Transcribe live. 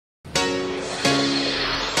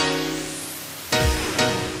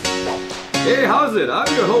Hey, how's it?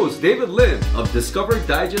 I'm your host, David Lim of Discover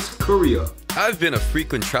Digest Korea. I've been a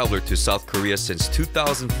frequent traveler to South Korea since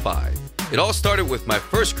 2005. It all started with my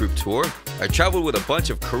first group tour. I traveled with a bunch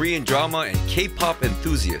of Korean drama and K-pop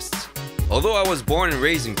enthusiasts. Although I was born and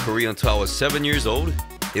raised in Korea until I was 7 years old,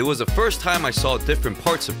 it was the first time I saw different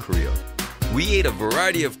parts of Korea. We ate a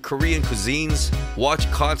variety of Korean cuisines,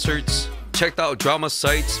 watched concerts, checked out drama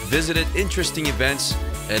sites, visited interesting events,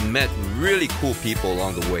 and met really cool people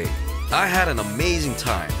along the way. I had an amazing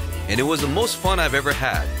time, and it was the most fun I've ever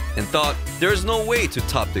had, and thought there's no way to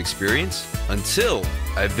top the experience until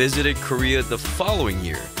I visited Korea the following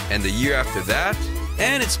year, and the year after that,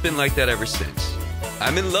 and it's been like that ever since.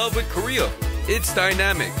 I'm in love with Korea. It's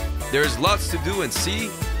dynamic. There's lots to do and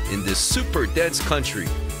see in this super dense country.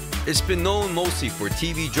 It's been known mostly for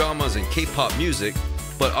TV dramas and K-pop music,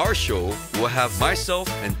 but our show will have myself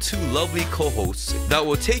and two lovely co-hosts that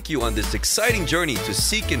will take you on this exciting journey to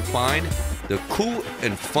seek and find the cool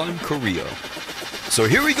and fun Korea. So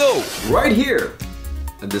here we go! Right here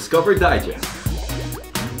on Discover Digest.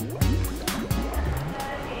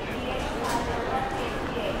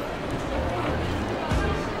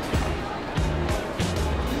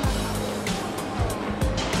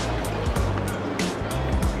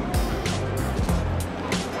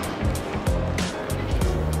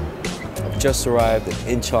 Just arrived at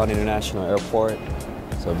Incheon International Airport.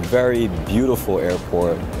 It's a very beautiful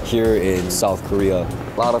airport here in South Korea.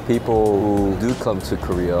 A lot of people who do come to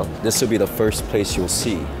Korea, this will be the first place you'll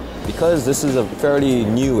see. Because this is a fairly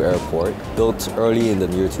new airport, built early in the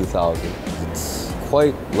year 2000. It's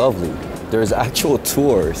quite lovely. There's actual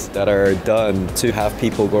tours that are done to have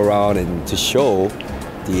people go around and to show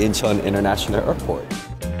the Incheon International Airport.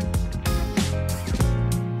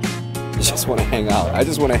 I just want to hang out. I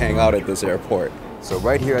just want to hang out at this airport. So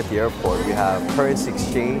right here at the airport, we have currency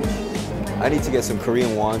exchange. I need to get some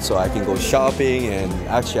Korean won so I can go shopping, and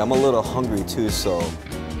actually I'm a little hungry too, so.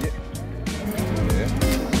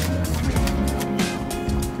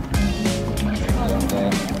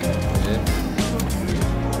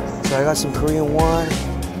 So I got some Korean won.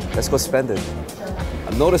 Let's go spend it.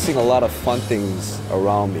 I'm noticing a lot of fun things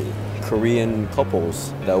around me. Korean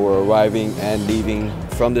couples that were arriving and leaving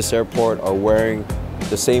from this airport are wearing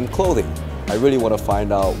the same clothing. I really want to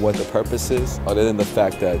find out what the purpose is, other than the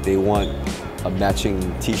fact that they want a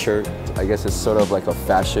matching t-shirt. I guess it's sort of like a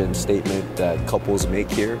fashion statement that couples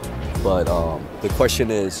make here. But the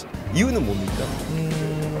question is, 이유는 뭡니까?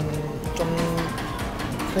 좀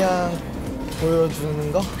그냥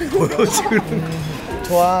보여주는 거?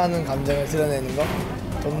 좋아하는 감정을 드러내는 거?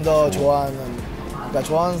 좀 더 좋아하는 그러니까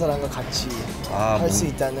좋아하는 사람과 같이 할 수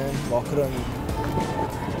있다는 뭐 그런.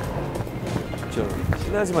 저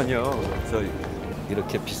실례하지만요. 저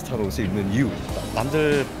이렇게 비슷한 옷을 입는 이유.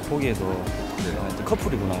 남들 보기에도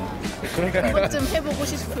커플이구나. 그러니까 한 번쯤 해보고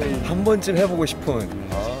싶은. 한 번쯤 해보고 싶은.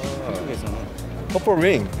 한국에서는 커플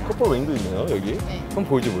링도 있네요 여기. 네. 한번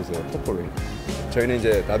보여줘보세요. 커플 링. 저희는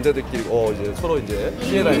이제 남자들끼리 이제 서로 이제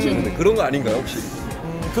피해 다니시는데 그런 거 아닌가요 혹시?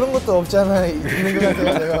 그런 것도 없지 않아 있는 것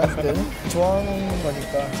같아요. 내가 봤을 때는 좋아하는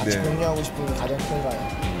거니까 같이 공유하고 싶은 게 가장 큰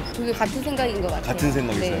거예요. 그게 같은 생각인 것 같아요. 같은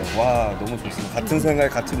생각이세요? 네. 와 너무 좋습니다. 같은 생각에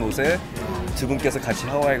같은 옷에 두 분께서 같이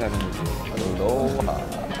하와이 가는 거죠. 너무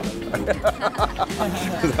감사합니다.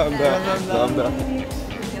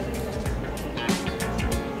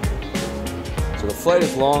 So the flight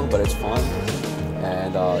is long, but it's fun,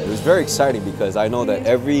 and it was very exciting because I know that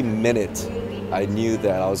every minute I knew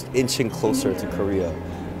that I was inching closer to Korea,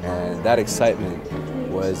 and that excitement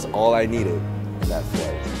was all I needed in that flight.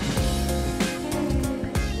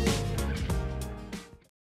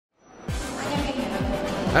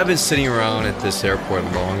 I've been sitting around at this airport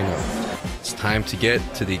long enough. It's time to get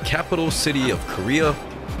to the capital city of Korea,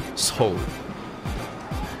 Seoul.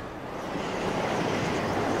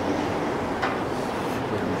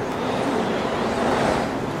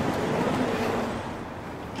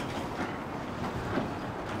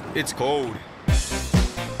 It's cold.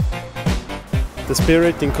 The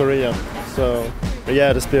spirit in Korea. So,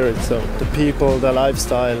 yeah, the spirit. So, the people, the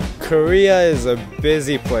lifestyle. Korea is a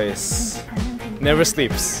busy place. Never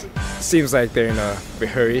sleeps. Seems like they're in a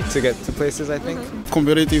hurry to get to places, I think.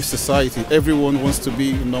 Competitive society. Everyone wants to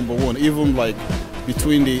be number one. Even like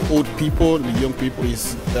between the old people and the young people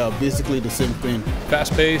is basically the same thing.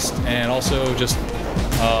 Fast-paced and also just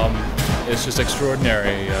it's just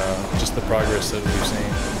extraordinary. Just the progress that we've seen.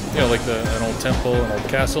 You know, like an old temple, an old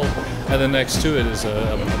castle, and then next to it is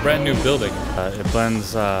a brand new building. It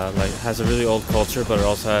blends, has a really old culture, but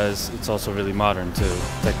it's also really modern too.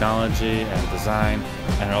 Technology and design,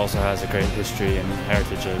 and it also has a great history and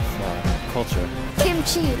heritage of culture.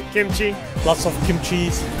 Kimchi. Lots of kimchi.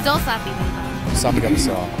 Dosa bibimbap.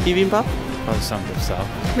 Samgyeopsal. Bibimbap. Oh, samgyeopsal.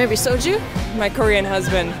 Maybe soju. My Korean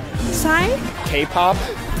husband. Thai. K-pop.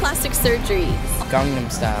 Plastic surgery.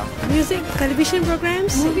 Gangnam Style. Music, television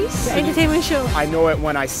programs, movies, entertainment show. I know it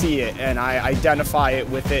when I see it, and I identify it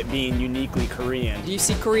with it being uniquely Korean. You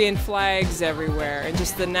see Korean flags everywhere, and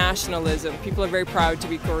just the nationalism. People are very proud to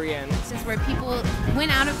be Korean. This is where people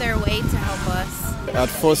went out of their way to help us. At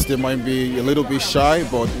first they might be a little bit shy,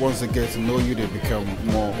 but once they get to know you, they become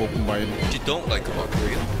more open-minded. What you don't like about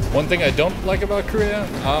Korea? One thing I don't like about Korea,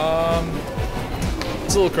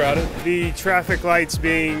 it's a little crowded. The traffic lights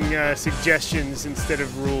being suggestions instead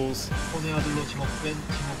of rules.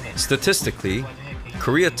 Statistically,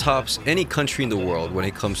 Korea tops any country in the world when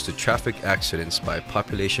it comes to traffic accidents by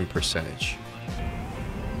population percentage.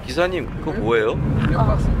 기사님, 그거 뭐예요?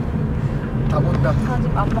 다본다.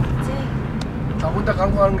 안 먹지? 다본다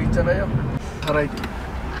광고하는 거 있잖아요. 살아있게.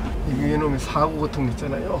 이게 이놈의 사고 같은 거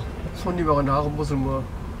있잖아요. 손님하고 나하고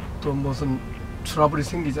무슨 트러블이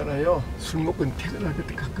생기잖아요. 술 먹고 퇴근할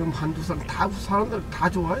때 가끔 한두 사람 사람들 다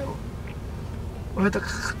좋아요. 어디다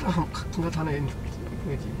가끔 하나 있는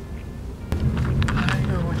거지.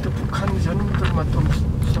 아이고 또 북한 저놈들만 좀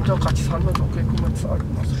손잡고 같이 살면 좋겠구만.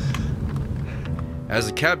 As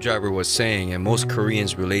the cab driver was saying, and most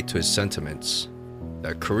Koreans relate to his sentiments,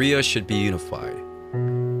 that Korea should be unified.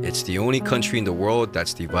 It's the only country in the world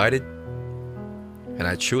that's divided, and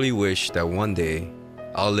I truly wish that one day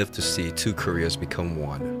I'll live to see two Koreas become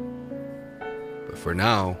one. But for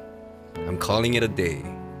now, I'm calling it a day.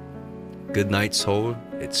 Good night, Seoul.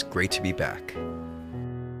 It's great to be back.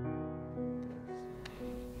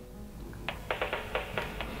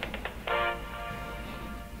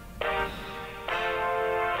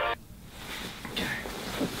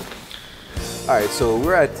 All right, so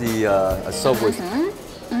we're at the subway.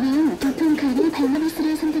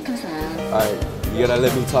 All right, you gotta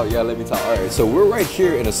let me talk. All right, so we're right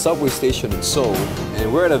here in a subway station in Seoul,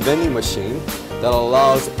 and we're at a vending machine that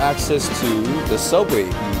allows access to the subway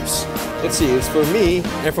use. Let's see, it's for me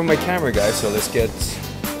and for my camera guy. So let's get,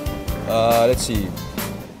 let's see.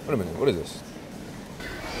 Wait a minute, what is this?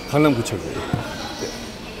 강남 구청에.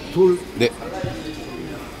 둘. 네.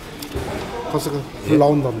 가스가 불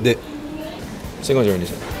나온다. 네. Single journey.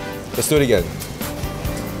 Let's do it again.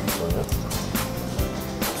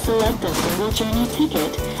 Select a single journey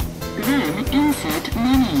ticket, then insert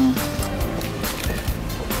money.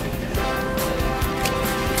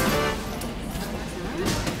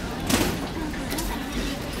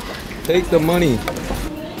 Take the money.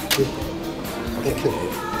 Okay.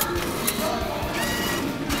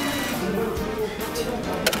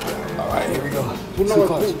 All right, here we go. Two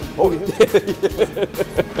cards. Oh, yeah.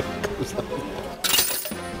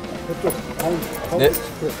 네.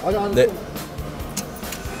 네.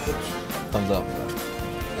 Thumbs up.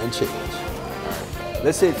 And change. Alright.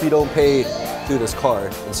 Let's say if you don't pay through this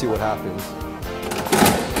card and see what happens.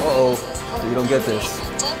 Uh-oh. So you don't get this.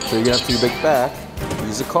 So you're gonna have to get back,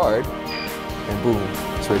 use the card, and boom,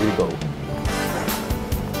 it's ready to go.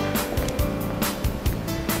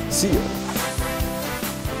 See ya.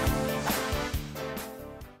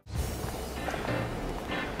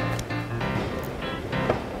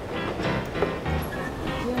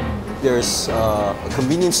 There's a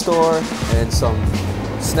convenience store and some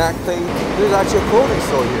snack thing. There's actually a clothing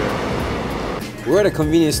store here. We're at a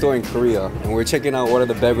convenience store in Korea and we're checking out what are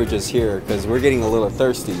the beverages here because we're getting a little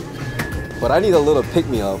thirsty. But I need a little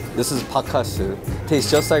pick-me-up. This is pakkasu. Tastes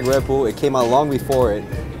just like Red Bull. It came out long before it.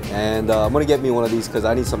 And I'm gonna get me one of these because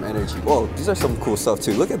I need some energy. Whoa, these are some cool stuff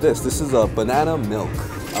too. Look at this. This is a banana milk.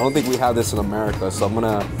 I don't think we have this in America, so I'm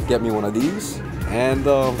gonna get me one of these. And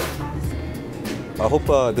I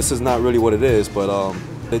hope this is not really what it is, but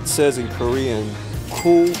it says in Korean,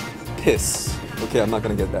 cool piss. Okay, I'm not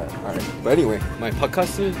gonna get that. All right, but anyway, my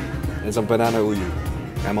pakkasu and some banana uyu.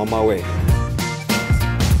 I'm on my way.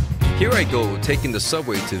 Here I go, taking the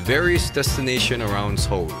subway to various destinations around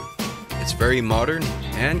Seoul. It's very modern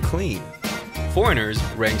and clean. Foreigners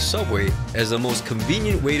rank subway as the most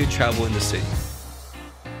convenient way to travel in the city.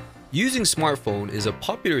 Using smartphone is a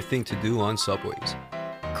popular thing to do on subways.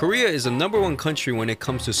 Korea is the #1 country when it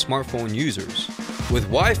comes to smartphone users. With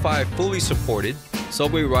Wi-Fi fully supported,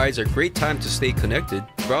 subway rides are a great time to stay connected,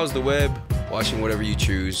 browse the web, watching whatever you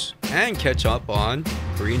choose, and catch up on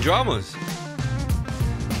Korean dramas.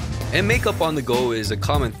 And makeup on the go is a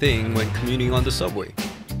common thing when commuting on the subway.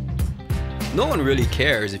 No one really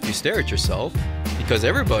cares if you stare at yourself, because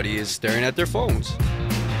everybody is staring at their phones.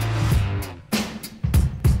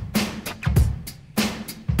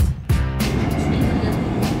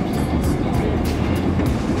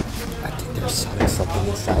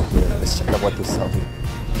 Let's check out what they sell here.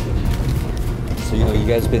 So you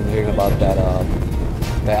guys been hearing about that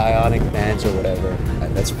the ionic bands or whatever.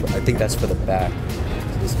 And I think that's for the back.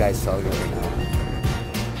 So this guy's selling it right now.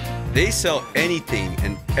 They sell anything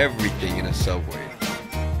and everything in a subway.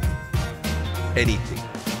 Anything.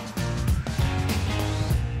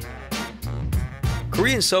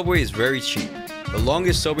 Korean subway is very cheap. The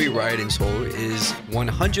longest subway ride in Seoul is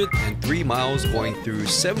 103 miles going through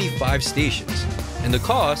 75 stations, and the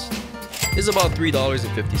cost is about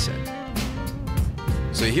 $3.50.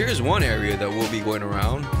 So here's one area that we'll be going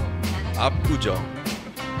around, Apgujeong.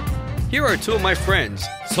 Here are two of my friends,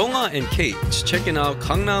 Songa and Kate, checking out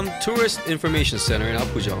Gangnam Tourist Information Center in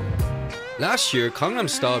Apgujeong. Last year, Gangnam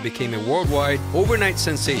Style became a worldwide overnight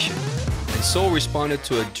sensation, and Seoul responded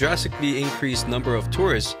to a drastically increased number of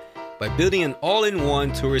tourists by building an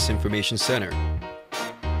all-in-one tourist information center.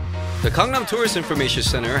 The Gangnam Tourist Information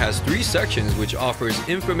Center has 3 sections which offers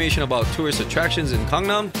information about tourist attractions in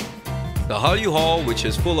Gangnam, the Hallyu Hall, which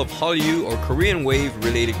is full of Hallyu or Korean wave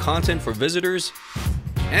related content for visitors,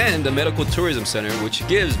 and the Medical Tourism Center, which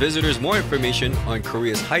gives visitors more information on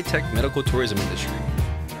Korea's high-tech medical tourism industry.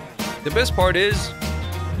 The best part is,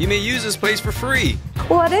 you may use this place for free.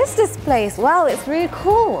 What is this place? Wow, it's really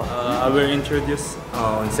cool. I will introduce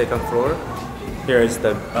on second floor. Here is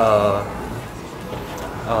the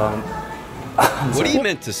What he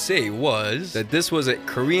meant to say was that this was a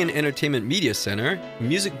Korean entertainment media center,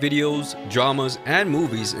 music videos, dramas, and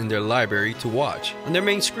movies in their library to watch on their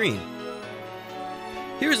main screen.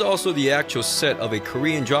 Here's also the actual set of a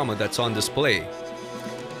Korean drama that's on display.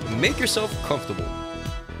 Make yourself comfortable.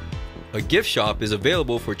 A gift shop is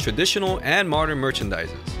available for traditional and modern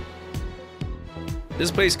merchandises.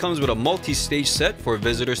 This place comes with a multi-stage set for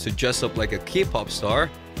visitors to dress up like a K-pop star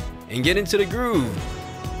and get into the groove.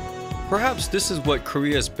 Perhaps this is what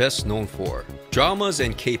Korea is best known for, dramas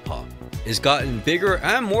and K-pop. It's gotten bigger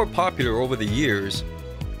and more popular over the years.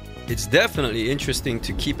 It's definitely interesting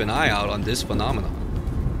to keep an eye out on this phenomenon.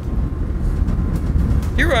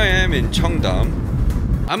 Here I am in Cheongdam.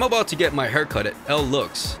 I'm about to get my haircut at L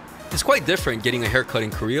Looks. It's quite different getting a haircut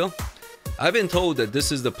in Korea. I've been told that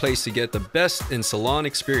this is the place to get the best in salon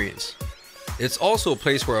experience. It's also a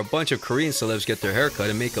place where a bunch of Korean celebs get their haircut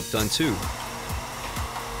and makeup done too.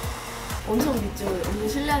 엄청 믿죠. 오늘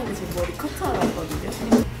신랑이 지금 머리 커트하러 왔거든요.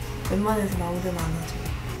 웬만해서 아무 데나 안 하죠.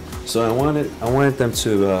 So I wanted them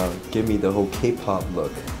to give me the whole K-pop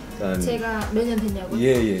look. 제가 몇 년 됐냐고요?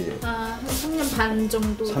 예. 한 3년 반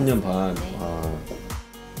정도. 3년 반. 네.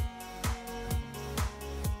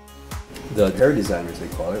 The hair designers, they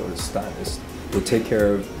call it, or the stylist, will take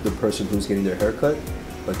care of the person who's getting their haircut,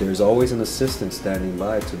 but there's always an assistant standing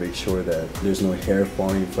by to make sure that there's no hair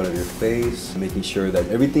falling in front of your face, making sure that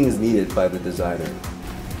everything is needed by the designer.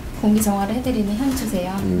 공기 정화를 해드리는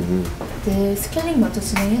향초세요. 그 스케일링 먼저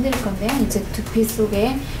진행해드릴 건데요. 이제 두피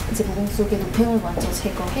속에 이제 모공 속에 노폐물 먼저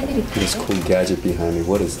제거해드릴게요. This cool gadget behind me,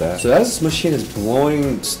 what is that? So as this machine is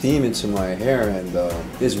blowing steam into my hair and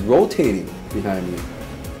it's rotating behind me.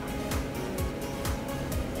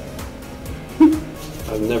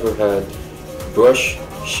 I've never had brush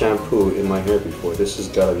shampoo in my hair before. This has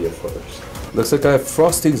got to be a first. Looks like I have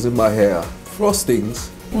frostings in my hair.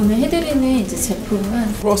 Frostings. 오늘 해드리는 이제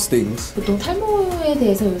제품은 Frostings. 보통 탈모에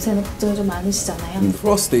대해서 요새는 걱정이 좀 많으시잖아요.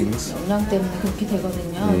 Frostings. 영양 때문에 그렇게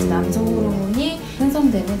되거든요. 이제 남성 호르몬이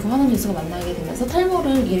생성되는 그 화학 요소가 만나게 되면서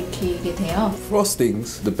탈모를 일으키게 돼요.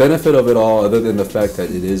 Frostings. The benefit of it all, other than the fact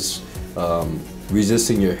that it is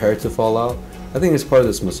resisting your hair to fall out, I think it's part of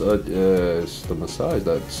this the massage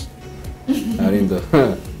that's adding the.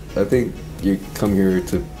 I think you come here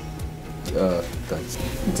to.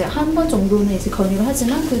 이제 한 번 정도는 이제 권유를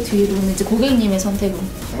하지만 그 뒤로는 이제 고객님의 선택은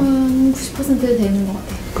 90% 되는 것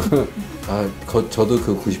같아요. 저도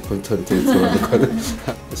그 90% 들어가거든.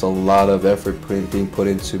 There's a lot of effort being put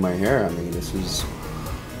into my hair. I mean, this is.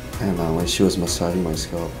 And when she was massaging my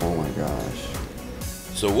scalp, oh my gosh.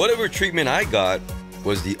 So whatever treatment I got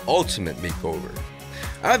was the ultimate makeover.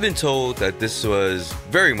 I've been told that this was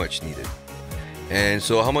very much needed. And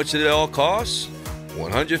so how much did it all cost?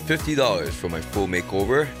 $150 for my full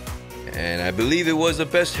makeover. And I believe it was the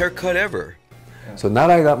best haircut ever. So now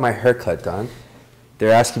that I got my haircut done,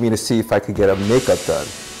 they're asking me to see if I could get a makeup done.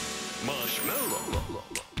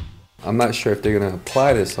 I'm not sure if they're gonna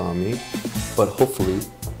apply this on me, but hopefully,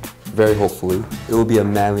 very hopefully, it will be a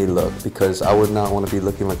manly look because I would not want to be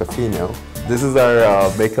looking like a female. This is our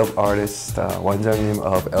makeup artist, 원장님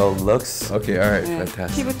of L Looks. Okay, all right,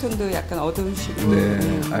 fantastic. 피부톤도 약간 어두우시고. 네,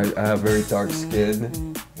 I have very dark skin.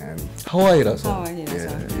 And 하와이라서.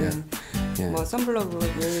 하와이라서. Yeah. 뭐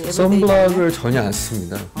선블럭을 선블럭을 전혀 안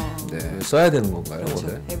씁니다. 네, 써야 되는 건가요? 그렇죠.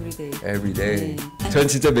 오늘? Everyday. Everyday. 전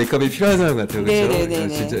진짜 메이크업이 필요한 사람 같아요, 그렇죠? 네네네.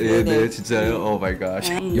 진짜, 네네. 진짜요? 오 마이 갓.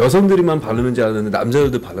 여성들이만 바르는 줄 알았는데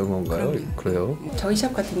남자들도 바르는 건가요? 그래요? 저희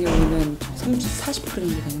샵 같은 경우는 40%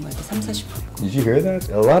 정도 되는 것 같아요. 30-40%. Did you hear that?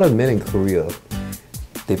 A lot of men in Korea,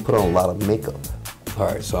 they put on a lot of makeup.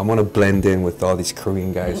 Alright, so I'm gonna blend in with all these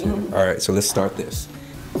Korean guys here. Alright, so let's start this.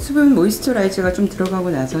 수분 모이스처라이저가 좀 들어가고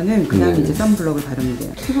나서는 그다음 이제 선블록을 바르면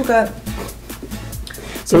돼요. 피부가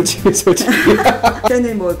솔직히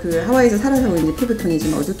일단은 뭐 그 하와이에서 살아서 이제 피부톤이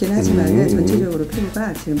좀 어둡긴 하지만은 전체적으로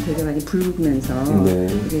피부가 지금 되게 많이 붉으면서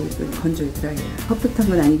되게 건조해 드라이해요. 퍼펙트한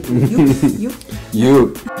건 아니고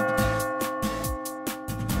 6.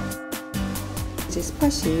 이제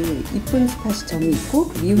스팟이 이쁜 스팟이 점이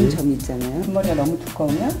있고 미운 점이 있잖아요. 앞머리가 너무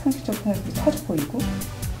두꺼우면 상식적으로 터져 보이고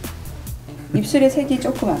입술의 색이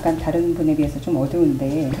조금 약간 다른 분에 비해서 좀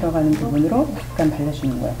어두운데 들어가는 부분으로 약간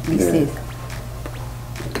발라주는 거예요. 믹스해서.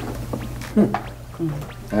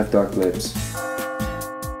 I have dark lips.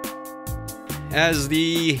 As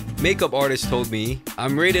the makeup artist told me,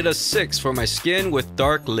 I'm rated a 6 for my skin with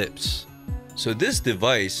dark lips. So this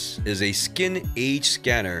device is a skin age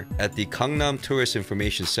scanner at the Gangnam Tourist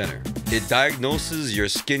Information Center. It diagnoses your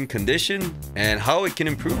skin condition and how it can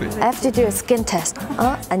improve it. I have to do a skin test.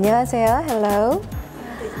 안녕하세요. Hello.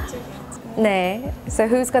 네. So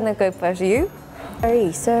who's gonna go first? You?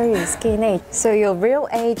 Sorry, skin age. So your real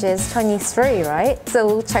age is 23, right? So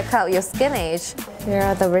we'll check out your skin age. Here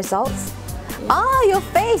are the results. Ah, your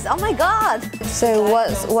face! Oh my god! So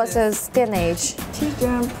what's your skin age?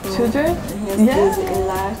 Children? Yes,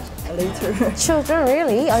 later. Children,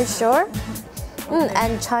 really? Are you sure?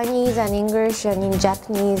 And Chinese and English and in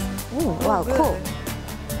Japanese. Wow, cool.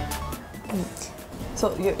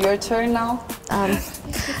 So your turn now?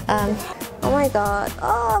 Oh my god.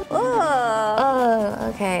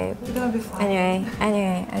 Okay. You're gonna be fine.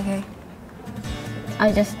 Anyway, okay.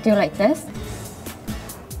 I just do like this.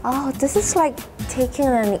 Oh, this is like taking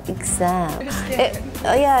an exam.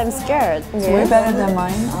 Yeah, I'm scared. It's way better than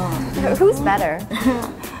mine. Who's better?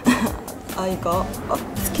 이거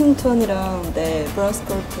스킨 톤이랑 내 브러쉬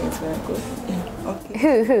컬러 is very good. Yeah, okay.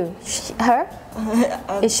 Who? Her?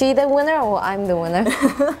 Is she the winner or I'm the winner?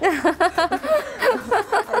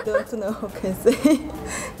 I don't know how can say.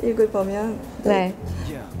 이걸 보면 네.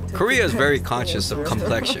 Korea is very conscious of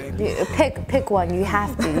complexion. Pick one, you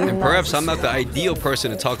have to. And perhaps I'm not the ideal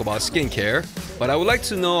person to talk about skincare, but I would like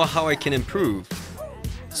to know how I can improve.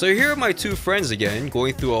 So here are my two friends again,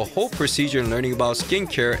 going through a whole procedure and learning about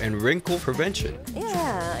skincare and wrinkle prevention.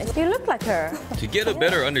 Yeah, you look like her. To get a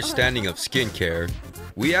better understanding of skincare,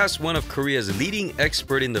 we asked one of Korea's leading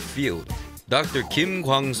expert in the field, Dr. Kim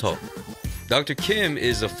Kwang-seok. Dr. Kim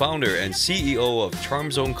is the founder and CEO of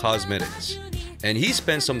Charm Zone Cosmetics, and he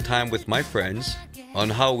spent some time with my friends on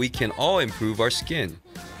how we can all improve our skin.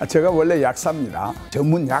 제가 원래 약사입니다.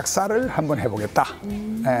 전문 약사를 한번 해보겠다.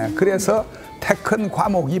 그래서 택한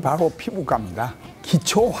과목이 바로 피부과입니다.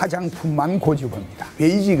 기초 화장품만 고집합니다.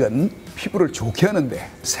 베이직은 피부를 좋게 하는데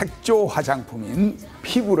색조 화장품인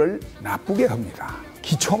피부를 나쁘게 합니다.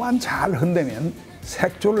 기초만 잘 한다면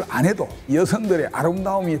색조를 안 해도 여성들의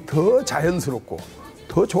아름다움이 더 자연스럽고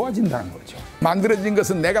더 좋아진다는 거죠. 만들어진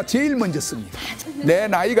것은 내가 제일 먼저 씁니다. 내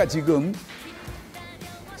나이가 지금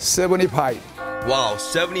 75. Wow,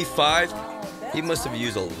 75? He must have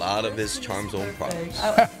used a lot of his Charm Zone products.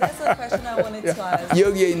 That's a question I wanted to ask.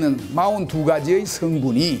 여기에 있는 42가지의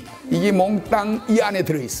성분이 이게 몽땅 이 안에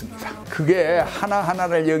들어있습니다. 그게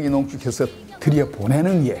하나하나를 여기 농축해서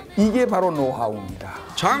들여보내는 게 이게 바로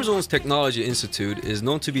노하우입니다. Charm Zone's Technology Institute is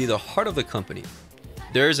known to be the heart of the company.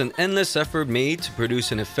 There is an endless effort made to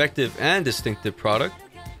produce an effective and distinctive product.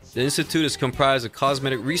 The institute is comprised of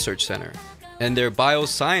Cosmetic Research Center and their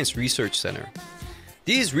Bioscience Research Center.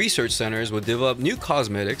 These research centers will develop new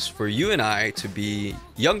cosmetics for you and I to be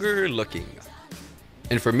younger looking,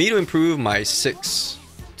 and for me to improve my 6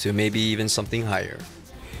 to maybe even something higher.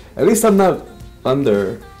 At least I'm not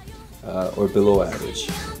under or below average.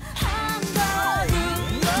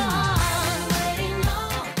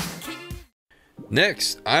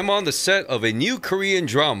 Next, I'm on the set of a new Korean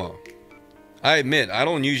drama. I admit I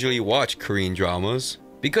don't usually watch Korean dramas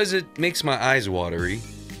because it makes my eyes watery,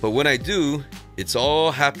 but when I do, it's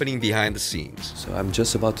all happening behind the scenes. So I'm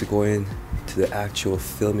just about to go in to the actual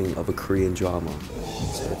filming of a Korean drama.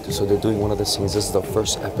 So they're doing one of the scenes. This is the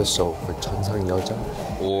first episode for 천상 여자.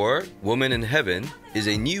 Or Woman in Heaven is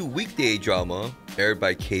a new weekday drama aired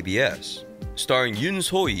by KBS. Starring Yoon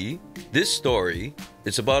So-hee, this story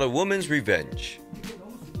is about a woman's revenge.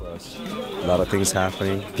 us. A lot of things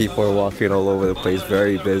happening. People are walking all over the place.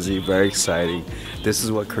 Very busy, very exciting. This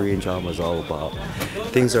is what Korean drama is all about.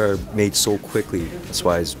 Things are made so quickly. That's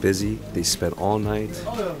why it's busy. They spend all night,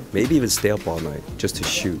 maybe even stay up all night just to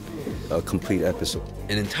shoot a complete episode.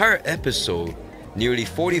 An entire episode, nearly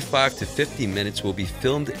 45 to 50 minutes, will be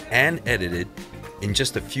filmed and edited in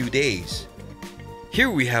just a few days. Here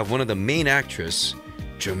we have one of the main actresses,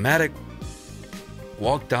 dramatic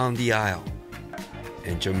walk down the aisle,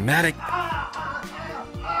 and dramatic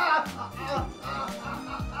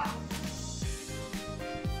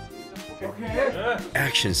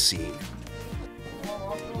action scene.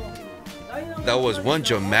 That was one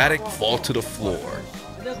dramatic fall to the floor.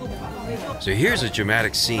 So here's a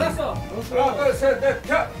dramatic scene.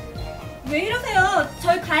 왜 이러세요?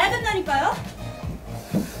 저희 가야 된다니까요.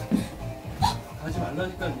 가지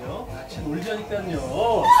말라니까요. 같이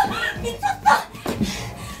놀자니까요. 미쳤어.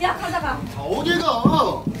 야 가다가. 어디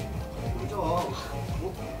가?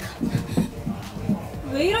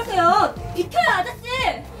 왜 이러세요? 비켜요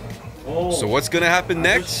아저씨. So what's gonna happen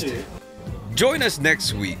next? Join us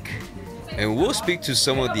next week, and we'll speak to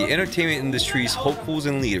some of the entertainment industry's hopefuls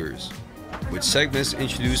and leaders, with segments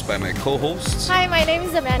introduced by my co-hosts. Hi, my name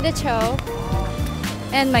is Amanda Cho.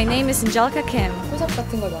 And my name is Angelica Kim. 포샵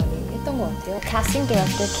같은 걸 많이 했던 것 같아요. Casting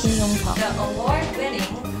director 김용석. The award-winning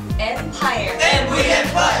Empire. And we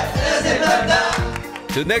Empire.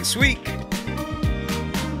 Till next week.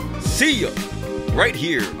 See ya right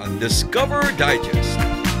here on Discover Digest.